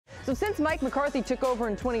So since Mike McCarthy took over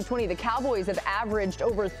in 2020, the Cowboys have averaged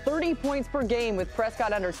over 30 points per game with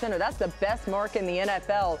Prescott under center. That's the best mark in the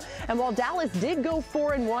NFL. And while Dallas did go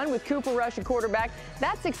 4-1 with Cooper Rush at quarterback,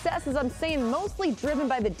 that success is, I'm saying, mostly driven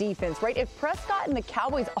by the defense, right? If Prescott and the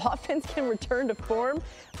Cowboys offense can return to form,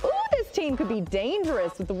 this team could be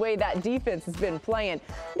dangerous with the way that defense has been playing.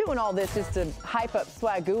 I'm doing all this just to hype up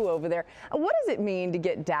Swagoo over there. What does it mean to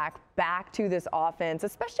get Dak back to this offense,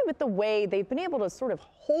 especially with the way they've been able to sort of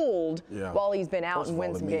hold while he's been out and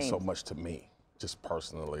win some games? It means so much to me. Just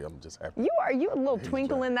personally, I'm just happy. Are you a little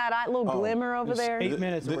twinkle in that eye, a little glimmer over there? 8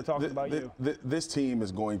 minutes and we're talking about you. This team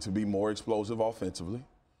is going to be more explosive offensively.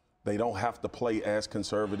 They don't have to play as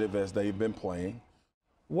conservative as they've been playing.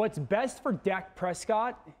 What's best for Dak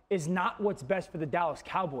Prescott is not what's best for the Dallas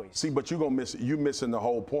Cowboys. See, but you're missing the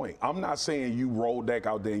whole point. I'm not saying you roll Dak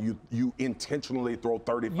out there and you intentionally throw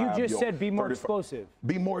 35 yards. You just said be more explosive.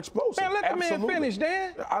 Be more explosive. Man, let the man finish,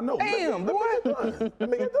 Dan. I know. Damn, boy. Let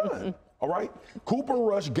me get done. All right? Cooper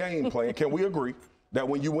Rush game plan. Can we agree that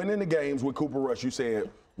when you went into games with Cooper Rush, you said,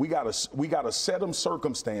 we gotta set them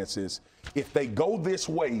circumstances. If they go this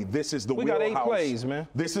way, this is the wheelhouse. We got 8 plays, man.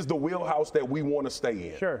 This is the wheelhouse that we want to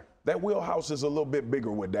stay in. Sure. That wheelhouse is a little bit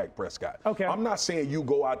bigger with Dak Prescott. Okay. I'm not saying you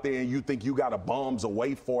go out there and you think you got to bombs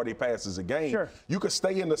away 40 passes a game. Sure. You could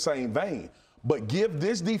stay in the same vein, but give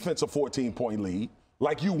this defense a 14-point lead,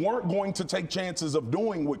 like you weren't going to take chances of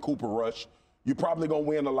doing with Cooper Rush. You're probably gonna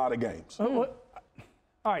win a lot of games.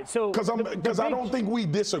 All right, so because I don't think we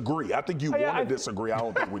disagree. I think you want to disagree. I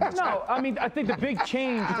don't think we disagree. No, I mean I think the big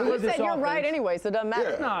change for this offense. You're right anyway, so it doesn't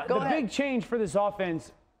matter. Yeah. No, the big change for this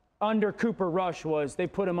offense under Cooper Rush was they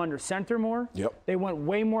put him under center more. Yep. They went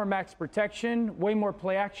way more max protection, way more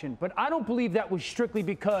play action. But I don't believe that was strictly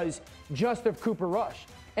because just of Cooper Rush.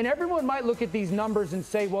 And everyone might look at these numbers and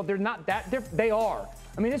say, well, they're not that different. They are.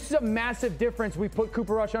 I mean, this is a massive difference. We put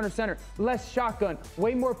Cooper Rush under center, less shotgun,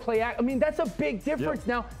 way more play act. I mean, that's a big difference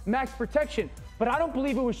now, max protection. But I don't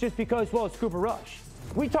believe it was just because, well, it's Cooper Rush.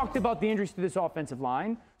 We talked about the injuries to this offensive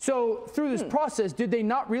line. So through this process, did they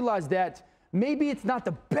not realize that maybe it's not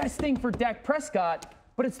the best thing for Dak Prescott,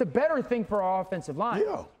 but it's the better thing for our offensive line?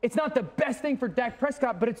 Yeah. It's not the best thing for Dak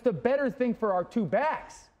Prescott, but it's the better thing for our two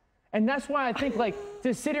backs. And that's why I think, like,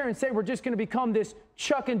 to sit here and say we're just going to become this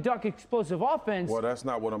chuck and duck explosive offense. Well, that's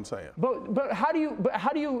not what I'm saying. But how do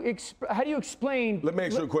you explain? Let me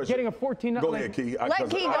ask you a question. Getting a 14. Go ahead, Key. Let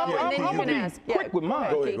Key go, and then you can ask. Quick with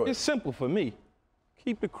mine. Go ahead. It's simple for me.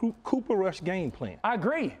 Keep the Cooper Rush game plan. I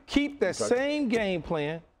agree. Keep that same game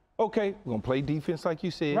plan. Okay, we're gonna play defense like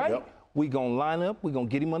you said. Right. Yep. We're gonna line up. We're gonna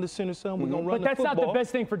get him under center some. We're gonna run But that's the football. not the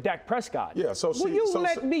best thing for Dak Prescott. Yeah. So Will you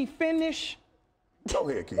let me finish? Go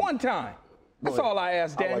ahead, Key. One time. That's all I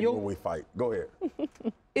ask, Daniel. I like when we fight. Go ahead.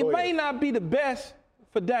 It may not be the best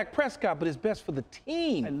for Dak Prescott, but it's best for the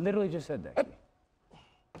team. I literally just said that.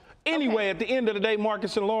 Anyway, at the end of the day,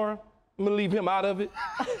 Marcus and Laura, I'm going to leave him out of it.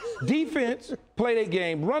 Defense, play their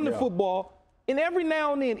game, run the football. And every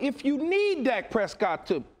now and then, if you need Dak Prescott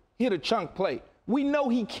to hit a chunk play, we know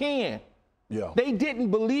he can. Yeah. They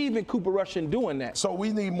didn't believe in Cooper Rush in doing that. So we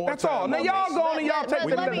need more That's time. all. Now, on y'all this. go on and y'all take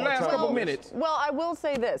the last couple minutes. Well, I will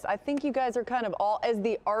say this. I think you guys are kind of all, as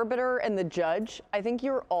the arbiter and the judge, I think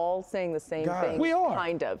you're all saying the same thing. We are.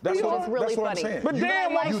 Kind of. That's which what, is really that's what funny. I'm saying. But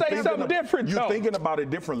Dan won't say something different, You're though. thinking about it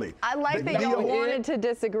differently. I like that y'all wanted to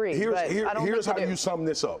disagree. Here's how you sum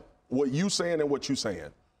this up. What you saying and what you saying.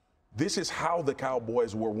 This is how the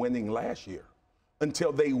Cowboys were winning last year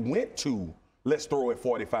until they went to let's throw it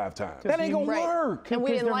 45 times. That ain't going to work. And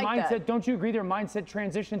we didn't their like mindset, that. Don't you agree their mindset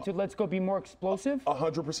transition to let's go be more explosive?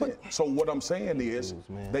 100%. So what I'm saying is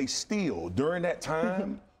they still, during that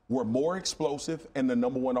time, were more explosive and the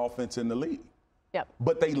 #1 offense in the league. Yep.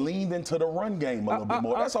 But they leaned into the run game a little bit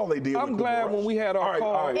more. That's all they did. I'm glad when we had our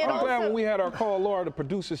call. I'm glad when we had our call, Laura, the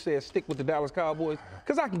producer said stick with the Dallas Cowboys,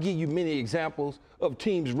 because I can give you many examples of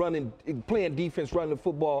teams playing defense, running the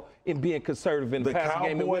football, and being conservative in the passing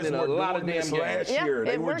game and winning a lot of damn games. Last year,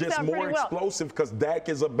 they were just more explosive because Dak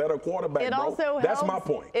is a better quarterback. That's my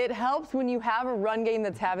point. It helps when you have a run game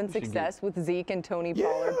that's having success with Zeke and Tony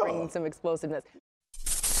Pollard bringing some explosiveness.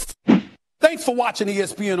 Thanks for watching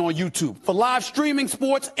ESPN on YouTube. For live streaming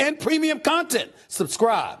sports and premium content,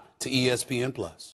 subscribe to ESPN+.